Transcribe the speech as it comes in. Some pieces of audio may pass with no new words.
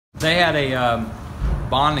They had a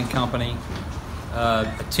bonding company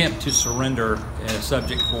attempt to surrender a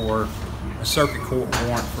subject for a circuit court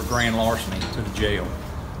warrant for grand larceny to the jail.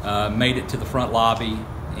 Made it to the front lobby,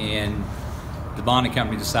 and the bonding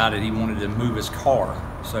company decided he wanted to move his car.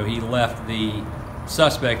 So he left the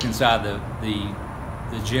suspect inside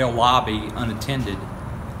the jail lobby unattended,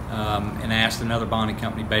 and asked another bonding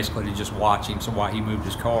company basically to just watch him, so while he moved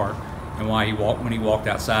his car, and when he walked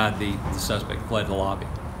outside, the suspect fled the lobby.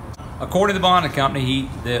 According to the bonding company,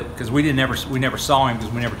 because we never saw him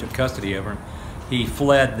because we never took custody of him, he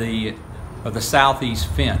fled the southeast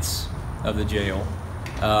fence of the jail,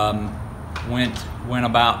 went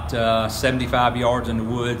about 75 yards in the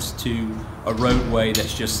woods to a roadway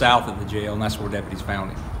that's just south of the jail, and that's where deputies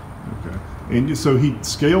found him. Okay. And so he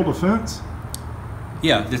scaled a fence?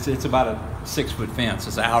 Yeah, it's about a 6-foot fence.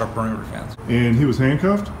 It's an outer perimeter fence. And he was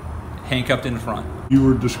handcuffed? Handcuffed in the front. You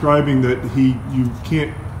were describing that you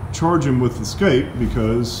can't charge him with escape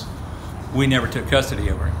because we never took custody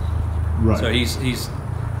over him. Right. So he's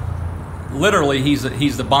literally he's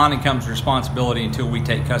the bonding company's responsibility until we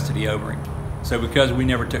take custody over him. So because we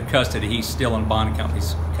never took custody, he's still in bonding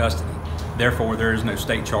company's custody. Therefore, there is no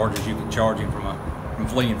state charges you can charge him from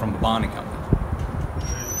fleeing from the bonding company.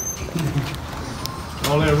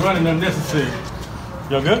 All that running unnecessary.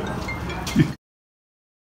 Y'all good?